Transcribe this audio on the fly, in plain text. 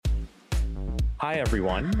Hi,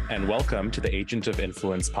 everyone, and welcome to the Agent of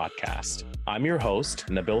Influence podcast. I'm your host,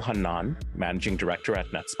 Nabil Hannan, Managing Director at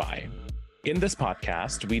NetSpy. In this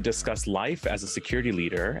podcast, we discuss life as a security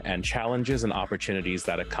leader and challenges and opportunities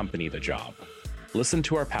that accompany the job. Listen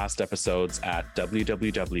to our past episodes at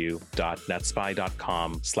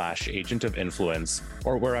www.netspy.com/agent of influence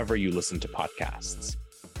or wherever you listen to podcasts.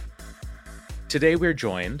 Today, we're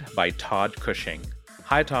joined by Todd Cushing.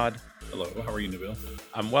 Hi, Todd. Hello, how are you, Nabil?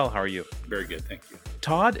 I'm well. How are you? Very good, thank you.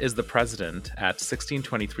 Todd is the president at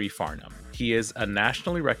 1623 Farnham. He is a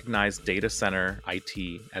nationally recognized data center,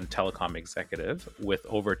 IT, and telecom executive with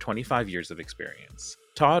over 25 years of experience.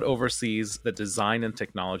 Todd oversees the design and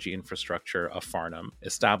technology infrastructure of Farnham,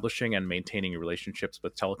 establishing and maintaining relationships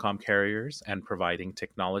with telecom carriers and providing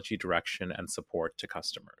technology direction and support to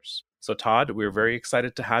customers. So Todd, we're very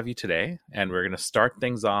excited to have you today, and we're going to start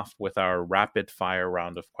things off with our rapid fire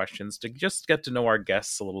round of questions to just get to know our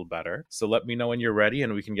guests a little better. So let me know when you're ready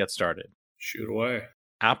and we can get started. Shoot away.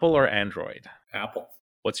 Apple or Android? Apple.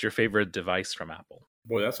 What's your favorite device from Apple?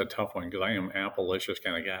 Boy, that's a tough one because I am Apple-licious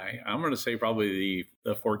kind of guy. I'm going to say probably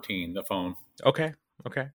the 14, the phone. Okay.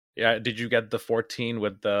 Yeah, did you get the 14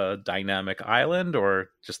 with the dynamic island or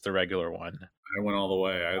just the regular one? I went all the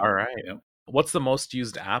way. All right. Yep. What's the most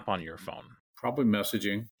used app on your phone? Probably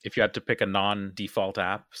messaging. If you had to pick a non-default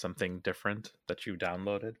app, something different that you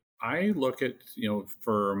downloaded? I look at,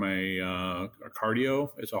 for my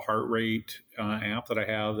cardio, it's a heart rate app that I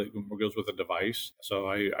have that goes with a device. So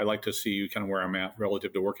I like to see kind of where I'm at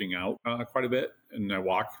relative to working out quite a bit. And I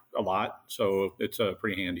walk a lot. So it's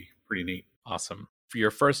pretty handy, pretty neat. Awesome. For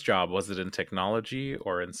your first job, was it in technology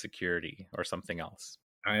or in security or something else?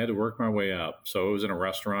 I had to work my way up. So it was in a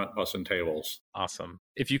restaurant, bussing tables. Awesome.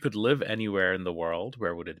 If you could live anywhere in the world,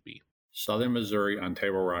 where would it be? Southern Missouri on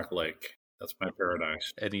Table Rock Lake. That's my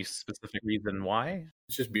paradise. Any specific reason why?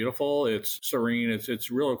 It's just beautiful. It's serene.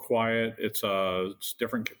 It's real quiet. It's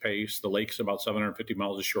different pace. The lake's about 750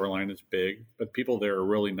 miles of shoreline. It's big, but people there are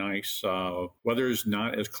really nice. Weather's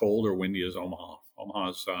not as cold or windy as Omaha.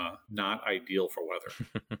 Omaha's not ideal for weather.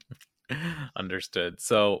 Understood.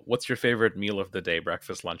 So what's your favorite meal of the day,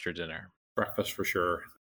 breakfast, lunch, or dinner? Breakfast for sure.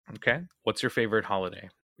 Okay. What's your favorite holiday?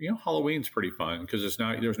 Halloween's pretty fun because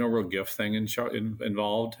there's no real gift thing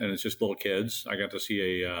involved, and it's just little kids. I got to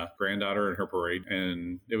see a granddaughter in her parade,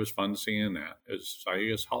 and it was fun seeing that. I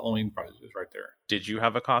guess Halloween is right there. Did you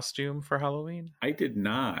have a costume for Halloween? I did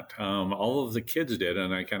not. All of the kids did,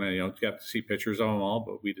 and I kind of got to see pictures of them all,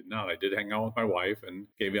 but we did not. I did hang out with my wife and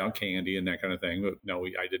gave out candy and that kind of thing, but no,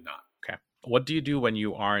 I did not. Okay. What do you do when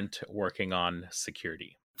you aren't working on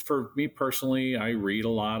security? For me personally, I read a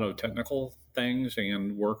lot of technical things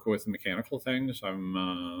and work with mechanical things. I'm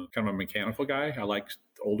kind of a mechanical guy. I like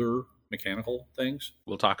older mechanical things.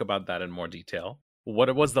 We'll talk about that in more detail.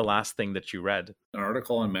 What was the last thing that you read? An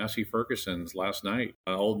article on Massey Ferguson's last night,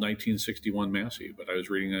 an old 1961 Massey, but I was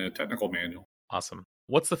reading a technical manual. Awesome.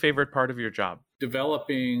 What's the favorite part of your job?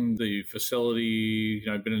 Developing the facility.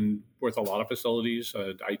 I've been with a lot of facilities,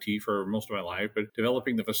 IT for most of my life, but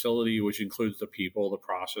developing the facility, which includes the people, the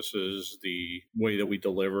processes, the way that we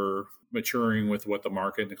deliver, maturing with what the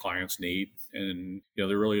market and the clients need. And,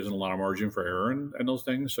 there really isn't a lot of margin for error in those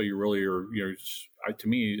things. So you really are, to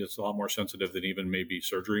me, it's a lot more sensitive than even maybe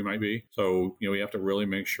surgery might be. So, we have to really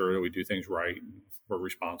make sure that we do things right and we're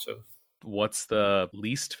responsive. What's the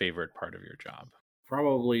least favorite part of your job?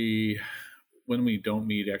 Probably when we don't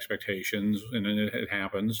meet expectations, and it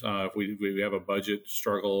happens. If we have a budget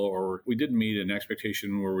struggle or we didn't meet an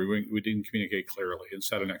expectation where we didn't communicate clearly and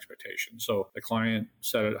set an expectation. So the client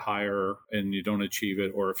set it higher and you don't achieve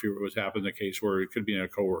it, or if it was happened the case where it could be in a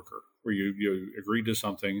coworker where you agreed to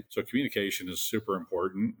something. So communication is super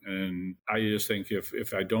important. And I just think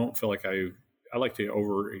if I don't feel like I like to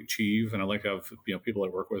overachieve, and I like to have people I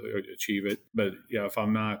work with achieve it. But yeah, if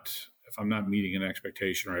I'm not meeting an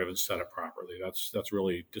expectation or I haven't set it properly, that's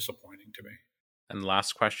really disappointing to me. And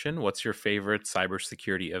last question, what's your favorite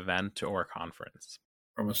cybersecurity event or conference?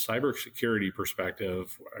 From a cybersecurity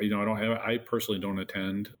perspective, I personally don't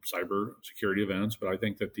attend cybersecurity events, but I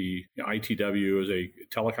think that the ITW is a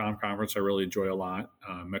telecom conference I really enjoy a lot.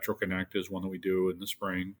 Metro Connect is one that we do in the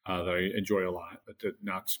spring that I enjoy a lot, but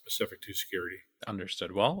not specific to security.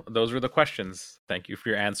 Understood. Well, those were the questions. Thank you for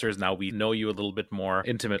your answers. Now we know you a little bit more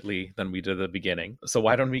intimately than we did at the beginning. So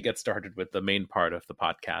why don't we get started with the main part of the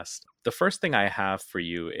podcast? The first thing I have for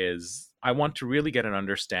you is I want to really get an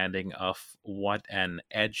understanding of what an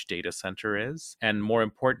edge data center is. And more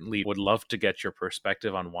importantly, would love to get your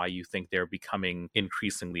perspective on why you think they're becoming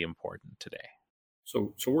increasingly important today.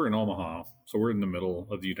 So we're in Omaha, so we're in the middle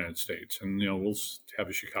of the United States, and we'll have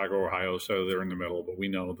a Chicago, Ohio, so they're in the middle, but we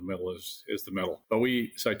know the middle is the middle. But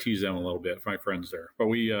so I tease them a little bit, my friends there. But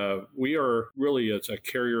we are really, it's a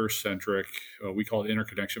carrier centric. We call it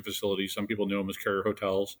interconnection facilities. Some people know them as carrier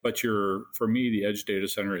hotels. But for me, the edge data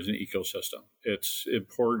center is an ecosystem. It's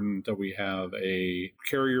important that we have a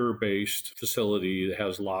carrier based facility that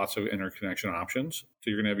has lots of interconnection options. So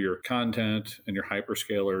you're going to have your content and your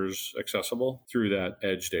hyperscalers accessible through that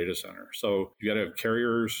edge data center. So you got to have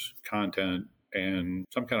carriers, content, and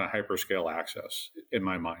some kind of hyperscale access, in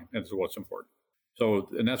my mind. That's what's important. So,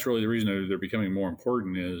 and that's really the reason they're becoming more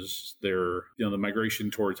important is the migration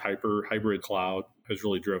towards hybrid cloud has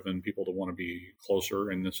really driven people to want to be closer.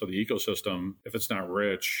 And so the ecosystem, if it's not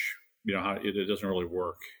rich, it doesn't really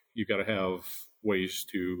work. You've got to have ways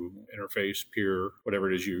to interface, peer,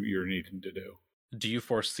 whatever it is you're needing to do. Do you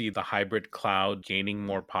foresee the hybrid cloud gaining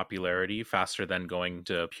more popularity faster than going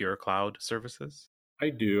to pure cloud services? I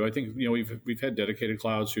do. I think we've had dedicated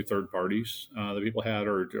clouds through third parties that people had,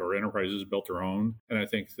 or enterprises built their own. And I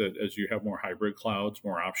think that as you have more hybrid clouds,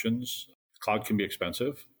 more options, cloud can be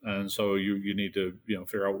expensive, and so you need to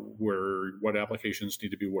figure out what applications need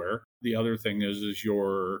to be where. The other thing is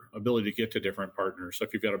your ability to get to different partners. So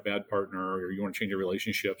if you've got a bad partner or you want to change your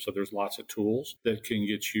relationship, so there's lots of tools that can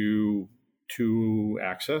get you to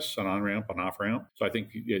access an on-ramp, an off-ramp. So I think,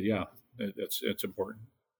 it's important.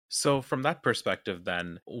 So from that perspective,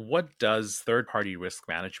 then, what does third-party risk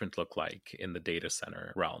management look like in the data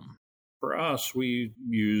center realm? For us, we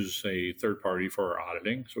use a third party for our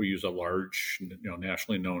auditing. So we use a large,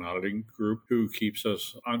 nationally known auditing group who keeps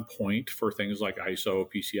us on point for things like ISO,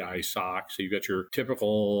 PCI, SOC. So you've got your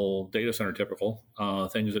typical data center,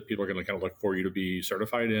 things that people are going to kind of look for you to be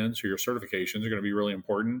certified in. So your certifications are going to be really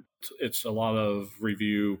important. It's a lot of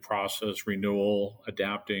review, process, renewal,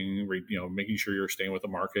 adapting, making sure you're staying with the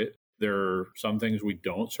market. There are some things we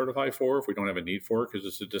don't certify for if we don't have a need for it because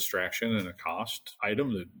it's a distraction and a cost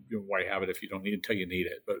item that why have it if you don't need it until you need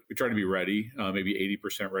it. But we try to be ready, maybe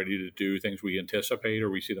 80% ready to do things we anticipate or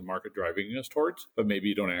we see the market driving us towards, but maybe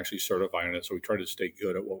you don't actually certify on it. So we try to stay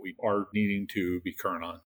good at what we are needing to be current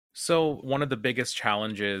on. So one of the biggest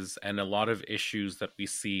challenges and a lot of issues that we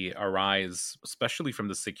see arise, especially from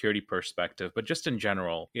the security perspective, but just in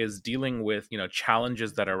general, is dealing with,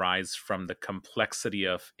 challenges that arise from the complexity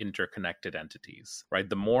of interconnected entities, right?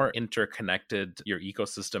 The more interconnected your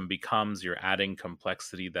ecosystem becomes, you're adding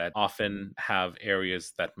complexity that often have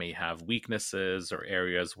areas that may have weaknesses or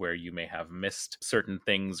areas where you may have missed certain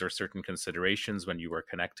things or certain considerations when you were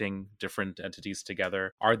connecting different entities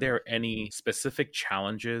together. Are there any specific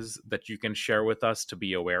challenges that you can share with us to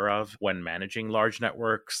be aware of when managing large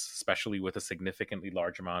networks, especially with a significantly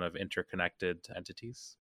large amount of interconnected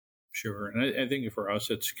entities? Sure. And I think for us,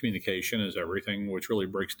 it's communication is everything, which really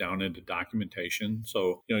breaks down into documentation.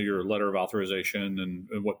 So, your letter of authorization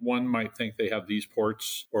and what one might think they have these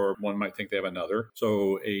ports or one might think they have another.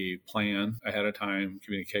 So a plan ahead of time,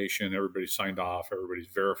 communication, everybody's signed off, everybody's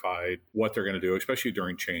verified what they're going to do, especially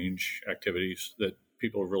during change activities that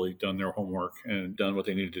people have really done their homework and done what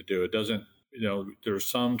they needed to do. It doesn't, there's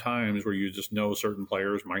some times where you just know certain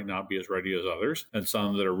players might not be as ready as others, and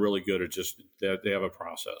some that are really good at just that they have a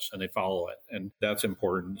process and they follow it. And that's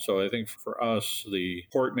important. So I think for us, the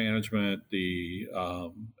port management, the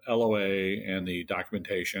LOA, and the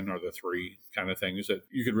documentation are the three kind of things that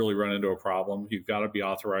you could really run into a problem. You've got to be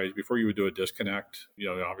authorized before you would do a disconnect.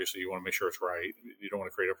 Obviously you want to make sure it's right. You don't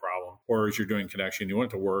want to create a problem. Or as you're doing connection, you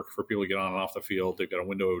want it to work for people to get on and off the field. They've got a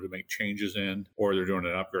window to make changes in, or they're doing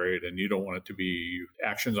an upgrade, and you don't want it to be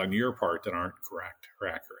actions on your part that aren't correct or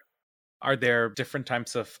accurate. Are there different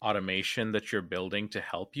types of automation that you're building to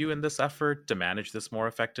help you in this effort to manage this more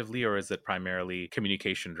effectively, or is it primarily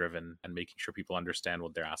communication driven and making sure people understand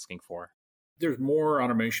what they're asking for? There's more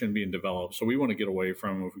automation being developed. So we want to get away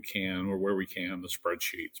from, if we can, or where we can, the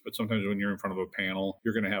spreadsheets. But sometimes when you're in front of a panel,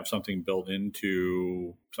 you're going to have something built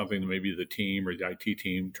into something that maybe the team or the IT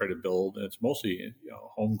team try to build. And it's mostly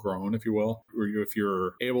homegrown, if you will. Or if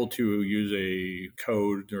you're able to use a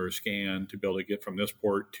code or a scan to be able to get from this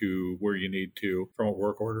port to where you need to from a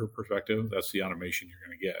work order perspective, that's the automation you're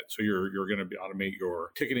going to get. So you're going to automate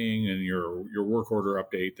your ticketing and your work order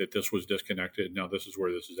update that this was disconnected. Now this is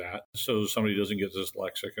where this is at. So somebody doesn't get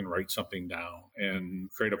dyslexic and write something down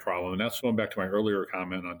and create a problem. And that's going back to my earlier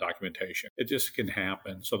comment on documentation. It just can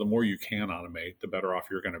happen. So the more you can automate, the better off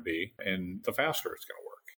you're going to be and the faster it's going to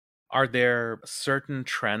work. Are there certain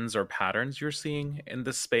trends or patterns you're seeing in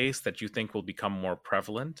this space that you think will become more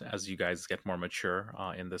prevalent as you guys get more mature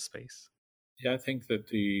in this space? Yeah, I think that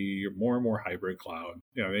the more and more hybrid cloud,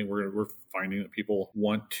 I think we're finding that people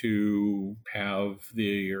want to have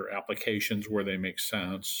their applications where they make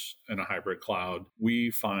sense in a hybrid cloud.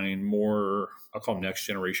 We find more, I'll call them next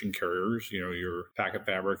generation carriers, your Packet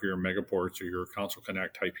Fabric or your Megaports or your Console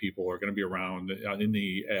Connect type people are going to be around in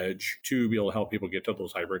the edge to be able to help people get to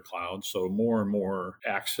those hybrid clouds. So more and more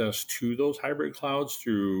access to those hybrid clouds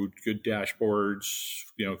through good dashboards,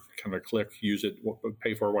 kind of click, use it,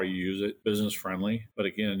 pay for it while you use it, business friendly. But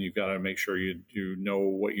again, you've got to make sure you know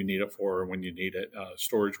what you need it for when you need it,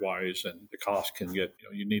 storage wise, and the cost can get,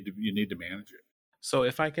 you need to manage it. So,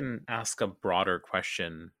 if I can ask a broader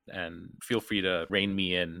question, and feel free to rein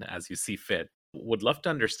me in as you see fit, would love to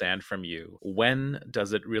understand from you, when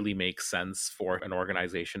does it really make sense for an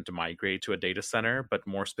organization to migrate to a data center? But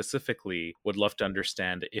more specifically, would love to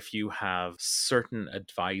understand if you have certain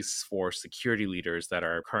advice for security leaders that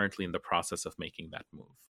are currently in the process of making that move.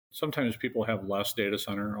 Sometimes people have less data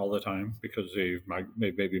center all the time because they've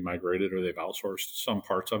maybe migrated or they've outsourced some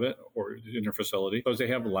parts of it or in their facility. Because they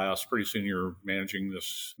have less, pretty soon you're managing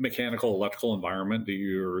this mechanical, electrical environment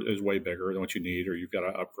that is way bigger than what you need, or you've got to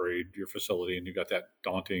upgrade your facility and you've got that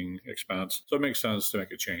daunting expense. So it makes sense to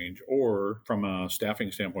make a change. Or from a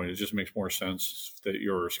staffing standpoint, it just makes more sense that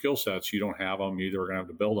your skill sets, you don't have them. You either are going to have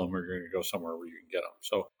to build them or you're going to go somewhere where you can get them.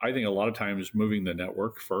 So I think a lot of times moving the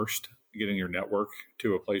network first, getting your network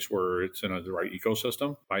to a place where it's in the right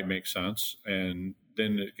ecosystem might make sense. And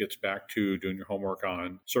then it gets back to doing your homework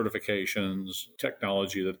on certifications,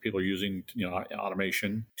 technology that people are using,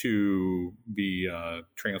 automation to be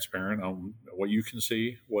transparent on what you can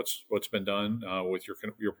see, what's been done with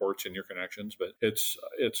your ports and your connections. But it's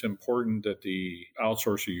important that the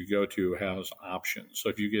outsourcer you go to has options. So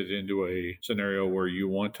if you get into a scenario where you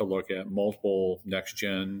want to look at multiple next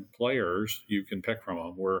gen players, you can pick from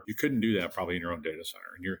them, where you couldn't do that probably in your own data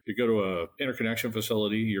center. And you go to a interconnection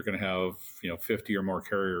facility, you're going to have 50 or more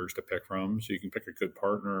carriers to pick from. So you can pick a good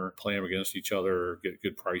partner, play them against each other, get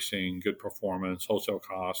good pricing, good performance, wholesale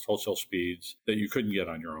cost, wholesale speeds that you couldn't get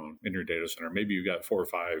on your own in your data center. Maybe you've got 4 or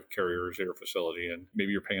 5 carriers at your facility, and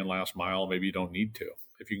maybe you're paying last mile. Maybe you don't need to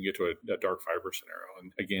if you can get to a dark fiber scenario.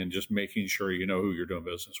 And again, just making sure you know who you're doing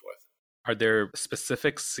business with. Are there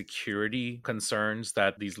specific security concerns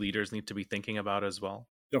that these leaders need to be thinking about as well?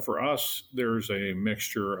 For us, there's a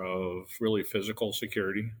mixture of really physical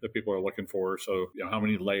security that people are looking for. So, how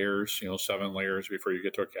many layers, 7 layers before you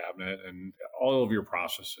get to a cabinet, and all of your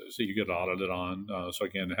processes that you get audited on. So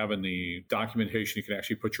again, having the documentation you can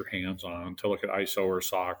actually put your hands on to look at ISO or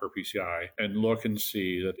SOC or PCI and look and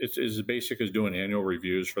see that it's as basic as doing annual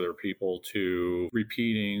reviews for their people to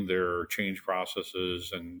repeating their change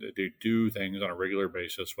processes, and they do things on a regular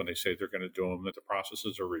basis when they say they're going to do them, that the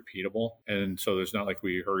processes are repeatable. And so there's not like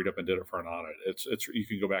we hurried up and did it for an audit. It's you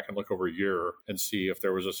can go back and look over a year and see if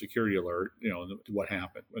there was a security alert, what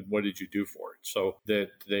happened and what did you do for it, so that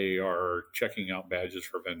they are checking out badges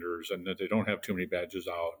for vendors and that they don't have too many badges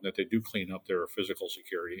out, and that they do clean up their physical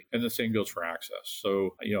security. And the same goes for access.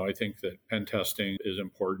 So, I think that pen testing is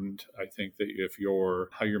important. I think that if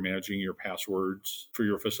how you're managing your passwords for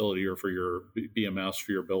your facility or for your BMS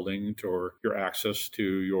for your building or your access to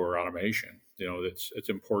your automation, it's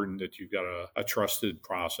important that you've got a trusted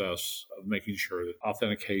process of making sure that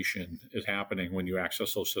authentication is happening when you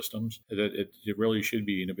access those systems. That it really should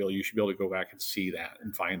be you should be able to go back and see that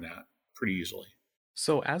and find that pretty easily.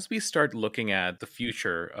 So, as we start looking at the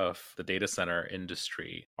future of the data center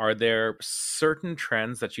industry, are there certain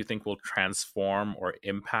trends that you think will transform or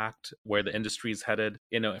impact where the industry is headed?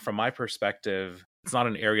 From my perspective, it's not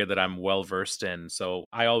an area that I'm well versed in. So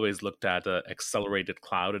I always looked at the accelerated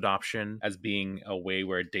cloud adoption as being a way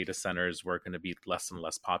where data centers were going to be less and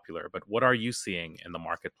less popular. But what are you seeing in the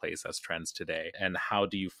marketplace as trends today? And how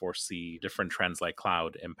do you foresee different trends like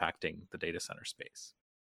cloud impacting the data center space?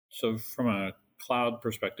 So from a cloud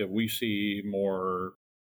perspective, we see more.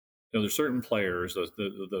 There's certain players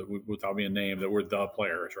without being named that were the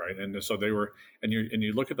players, right? And so they were, and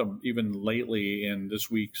you look at them even lately in this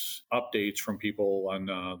week's updates from people on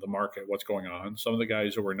the market, what's going on. Some of the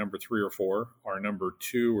guys that were number 3 or 4 are number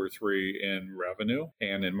 2 or 3 in revenue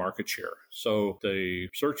and in market share. So the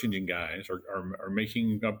search engine guys are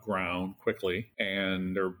making up ground quickly,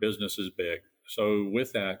 and their business is big. So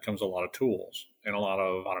with that comes a lot of tools and a lot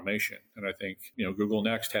of automation. And I think, Google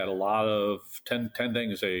Next had a lot of 10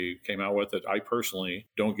 things they came out with that I personally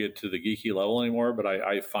don't get to the geeky level anymore, but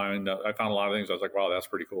I found a lot of things. I was like, wow, that's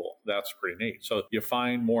pretty cool. That's pretty neat. So you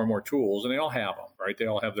find more and more tools, and they all have them, right? They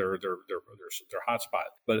all have their hotspot.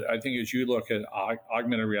 But I think as you look at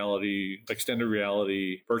augmented reality, extended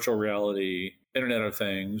reality, virtual reality, Internet of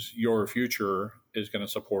Things, your future is going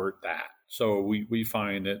to support that. So we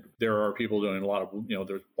find that there are people doing a lot of,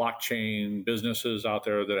 there's blockchain businesses out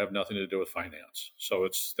there that have nothing to do with finance. So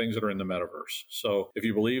it's things that are in the metaverse. So if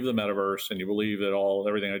you believe the metaverse and you believe that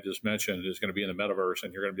everything I just mentioned is going to be in the metaverse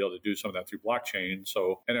and you're going to be able to do some of that through blockchain.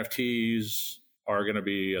 So NFTs are going to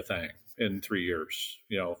be a thing in 3 years.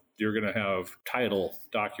 You're going to have title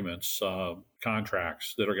documents,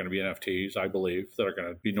 contracts that are going to be NFTs, I believe, that are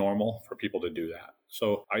going to be normal for people to do that.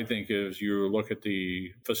 So I think as you look at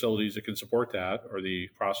the facilities that can support that or the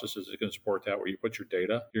processes that can support that where you put your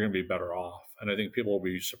data, you're going to be better off. And I think people will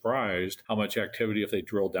be surprised how much activity, if they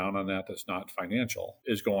drill down on that's not financial,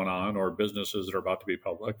 is going on, or businesses that are about to be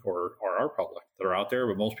public or are public that are out there.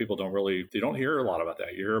 But most people they don't hear a lot about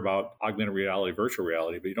that. You hear about augmented reality, virtual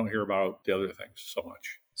reality, but you don't hear about the other things so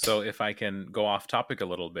much. So if I can go off topic a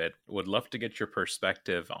little bit, would love to get your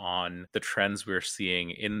perspective on the trends we're seeing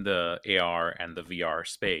in the AR and the VR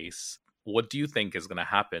space. What do you think is going to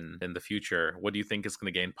happen in the future? What do you think is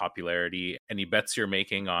going to gain popularity? Any bets you're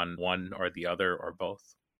making on one or the other or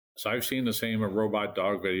both? So I've seen the same robot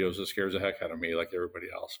dog videos that scares the heck out of me like everybody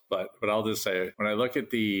else. But I'll just say, when I look at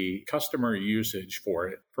the customer usage for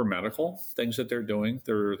it, for medical things that they're doing,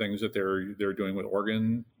 there are things that they're doing with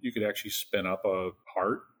organ. You could actually spin up a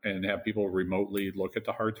heart and have people remotely look at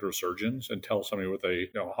the heart through surgeons and tell somebody with a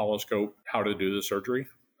holoscope how to do the surgery.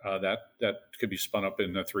 That could be spun up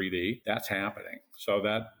in a 3D. That's happening. So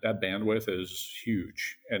that bandwidth is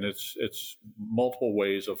huge, and it's multiple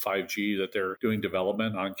ways of 5G that they're doing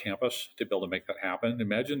development on campus to be able to make that happen.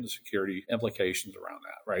 Imagine the security implications around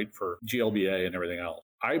that, right? For GLBA and everything else.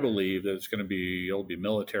 I believe that it'll be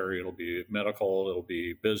military, it'll be medical, it'll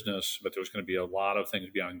be business, but there's going to be a lot of things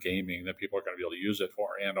beyond gaming that people are going to be able to use it for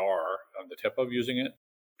and are on the tip of using it.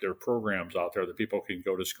 There are programs out there that people can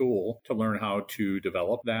go to school to learn how to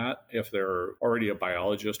develop that. If they're already a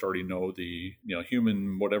biologist, already know the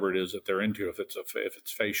human whatever it is that they're into, if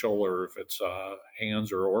it's facial or if it's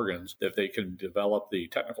hands or organs, that they can develop the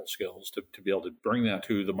technical skills to be able to bring that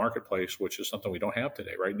to the marketplace, which is something we don't have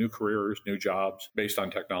today, right? New careers, new jobs based on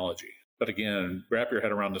technology. But again, wrap your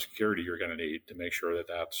head around the security you're going to need to make sure that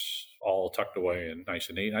that's all tucked away and nice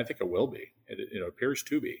and neat. And I think it will be. It appears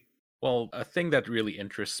to be. Well, a thing that really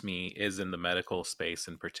interests me is in the medical space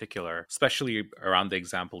in particular, especially around the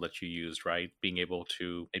example that you used, right? Being able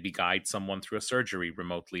to maybe guide someone through a surgery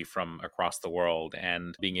remotely from across the world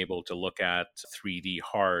and being able to look at 3D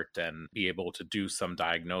heart and be able to do some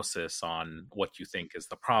diagnosis on what you think is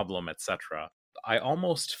the problem, etc. I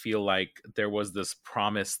almost feel like there was this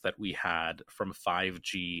promise that we had from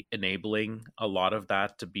 5G enabling a lot of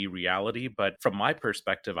that to be reality. But from my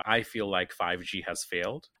perspective, I feel like 5G has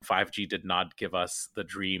failed. 5G did not give us the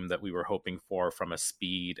dream that we were hoping for from a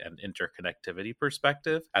speed and interconnectivity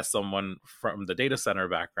perspective. As someone from the data center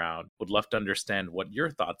background, would love to understand what your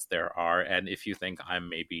thoughts there are. And if you think I'm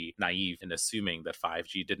maybe naive in assuming that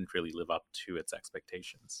 5G didn't really live up to its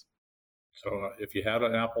expectations. So if you had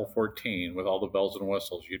an Apple 14 with all the bells and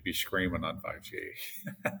whistles, you'd be screaming on 5G.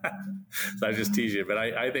 So I just tease you. But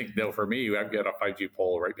I think, though, for me, I've got a 5G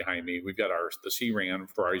pole right behind me. We've got the C-RAN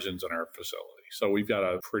Verizon's in our facility. So we've got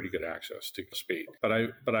a pretty good access to speed. But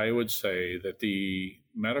I would say that the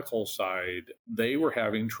medical side, they were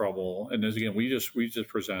having trouble. And as again, we just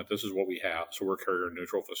present, this is what we have. So we're a carrier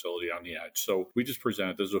neutral facility on the edge. So we just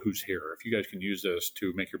present, this is who's here. If you guys can use this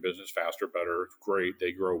to make your business faster, better, great.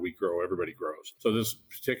 They grow, we grow, everybody grows. So this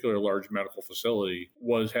particular large medical facility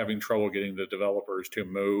was having trouble getting the developers to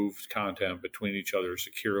move content between each other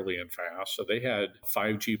securely and fast. So they had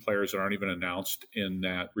 5G players that aren't even announced in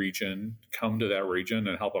that region come to that region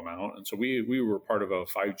and help them out. And so we were part of a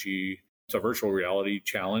 5G, it's a virtual reality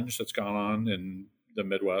challenge that's gone on in the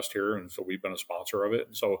Midwest here. And so we've been a sponsor of it.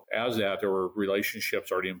 And so as that, there were relationships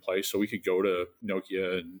already in place. So we could go to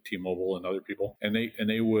Nokia and T-Mobile and other people, and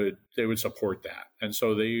they would support that. And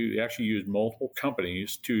so they actually used multiple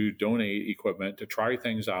companies to donate equipment to try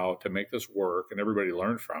things out to make this work, and everybody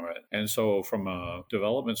learned from it. And so from a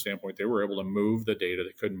development standpoint, they were able to move the data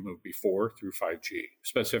that couldn't move before through 5G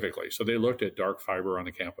specifically. So they looked at dark fiber on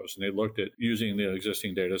the campus, and they looked at using the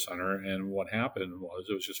existing data center. And what happened was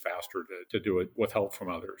it was just faster to do it with help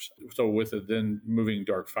from others. So with it then moving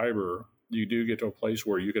dark fiber, you do get to a place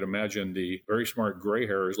where you could imagine the very smart gray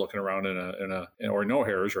hairs looking around in a or no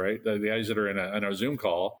hairs, right? The guys that are in a Zoom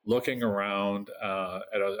call looking around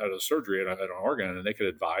at a surgery at an organ, and they could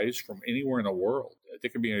advise from anywhere in the world. They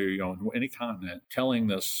could be in any continent, telling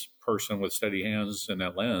this person with steady hands and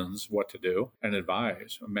that lens what to do and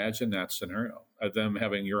advise. Imagine that scenario of them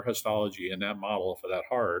having your histology and that model for that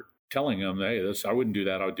heart, telling them, hey, this I wouldn't do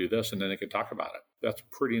that, I would do this, and then they could talk about it. That's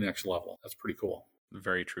pretty next level. That's pretty cool.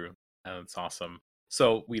 Very true. That's awesome.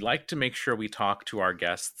 So we like to make sure we talk to our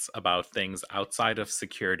guests about things outside of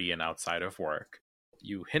security and outside of work.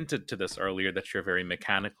 You hinted to this earlier that you're very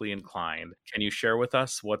mechanically inclined. Can you share with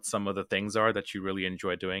us what some of the things are that you really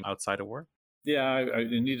enjoy doing outside of work? Yeah, I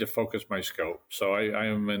need to focus my scope. So I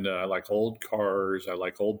am into, I like old cars. I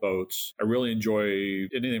like old boats. I really enjoy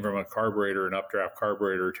anything from a carburetor, an updraft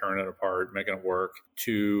carburetor, tearing it apart, making it work,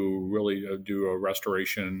 to really do a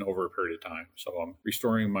restoration over a period of time. So I'm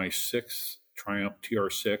restoring my 6th Triumph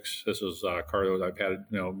TR6. This is a car that I've had,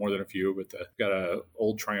 more than a few, but got a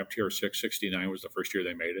old Triumph TR6. 69 was the first year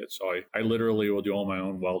they made it. So I literally will do all my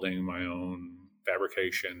own welding, my own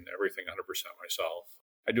fabrication, everything 100% myself.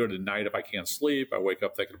 I do it at night if I can't sleep. I wake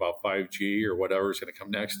up thinking about 5G or whatever is going to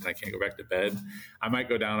come next, and I can't go back to bed. I might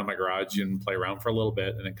go down in my garage and play around for a little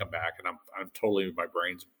bit and then come back, and I'm totally, my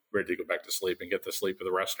brain's ready to go back to sleep and get the sleep of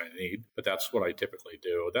the rest I need. But that's what I typically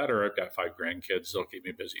do. That, or I've got 5 grandkids. They'll keep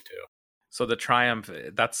me busy too. So the Triumph,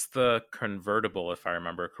 that's the convertible, if I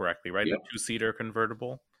remember correctly, right? Yep. The 2-seater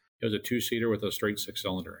convertible? It was a 2-seater with a straight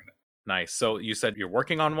 6-cylinder in it. Nice. So you said you're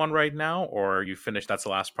working on one right now, or you finished, that's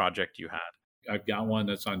the last project you had? I've got one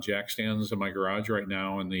that's on jack stands in my garage right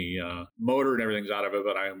now, and the motor and everything's out of it,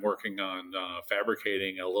 but I am working on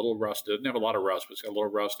fabricating a little rust. It doesn't have a lot of rust, but it's got a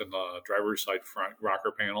little rust in the driver's side front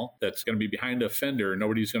rocker panel that's going to be behind a fender.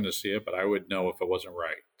 Nobody's going to see it, but I would know if it wasn't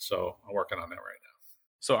right. So I'm working on that right now.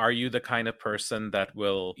 So are you the kind of person that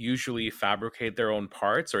will usually fabricate their own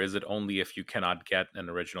parts, or is it only if you cannot get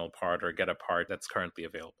an original part or get a part that's currently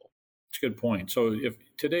available? It's a good point. So if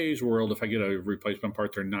today's world, if I get a replacement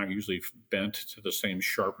part, they're not usually bent to the same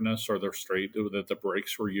sharpness or they're straight that the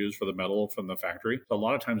brakes were used for the metal from the factory. So a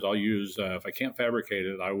lot of times I'll use, if I can't fabricate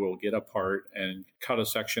it, I will get a part and cut a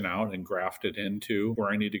section out and graft it into where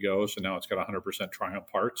I need to go. So now it's got 100% Triumph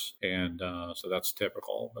parts. And so that's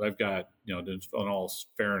typical. But I've got, in all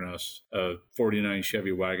fairness, a 49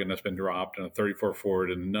 Chevy wagon that's been dropped and a 34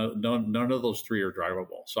 Ford, and none of those 3 are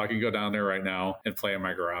drivable. So I can go down there right now and play in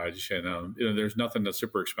my garage. And there's nothing that's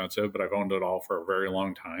super expensive, but I've owned it all for a very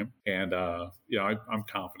long time. And I'm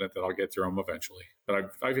confident that I'll get through them eventually.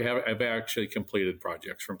 But I've actually completed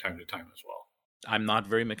projects from time to time as well. I'm not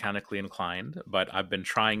very mechanically inclined, but I've been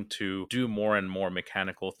trying to do more and more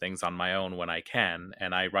mechanical things on my own when I can.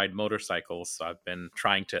 And I ride motorcycles, so I've been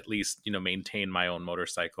trying to at least, maintain my own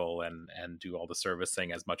motorcycle and do all the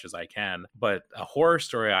servicing as much as I can. But a horror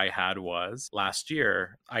story I had was last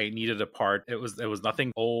year, I needed a part. It was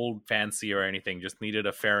nothing old, fancy or anything, just needed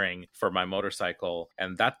a fairing for my motorcycle.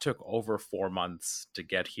 And that took over 4 months to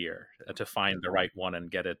get here, to find the right one and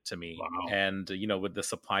get it to me. Wow. And, with the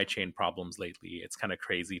supply chain problems lately, it's kind of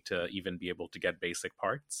crazy to even be able to get basic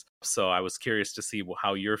parts. So I was curious to see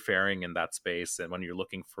how you're faring in that space. And when you're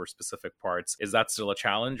looking for specific parts, is that still a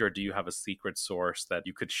challenge, or do you have a secret source that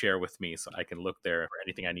you could share with me so I can look there for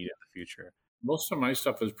anything I need in the future? Most of my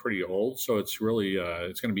stuff is pretty old, so it's really,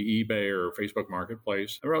 it's going to be eBay or Facebook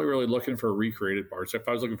Marketplace. I'm really looking for recreated parts. If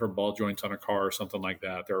I was looking for ball joints on a car or something like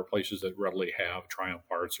that, there are places that readily have Triumph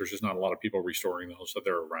parts. There's just not a lot of people restoring those, so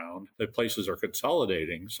they're around. The places are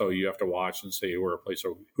consolidating, so you have to watch and see where a place,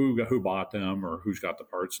 who bought them or who's got the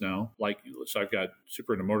parts now. So I've got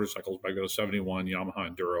super into motorcycles, but I got a 71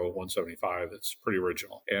 Yamaha Enduro 175 that's pretty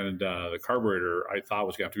original. And the carburetor I thought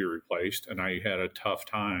was going to have to be replaced, and I had a tough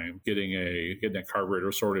time getting that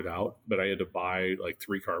carburetor sorted out, but I had to buy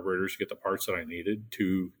 3 carburetors to get the parts that I needed.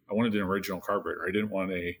 I wanted an original carburetor. I didn't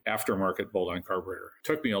want a aftermarket bolt-on carburetor. It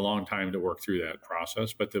took me a long time to work through that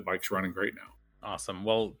process, but the bike's running great now. Awesome.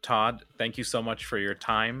 Well, Todd, thank you so much for your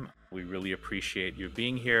time. We really appreciate you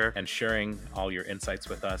being here and sharing all your insights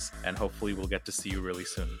with us, and hopefully we'll get to see you really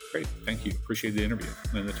soon. Great. Thank you. Appreciate the interview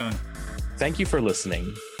and the time. Thank you for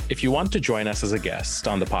listening. If you want to join us as a guest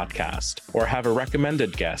on the podcast or have a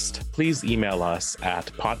recommended guest, please email us at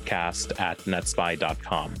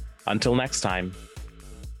podcast@netspy.com. Until next time.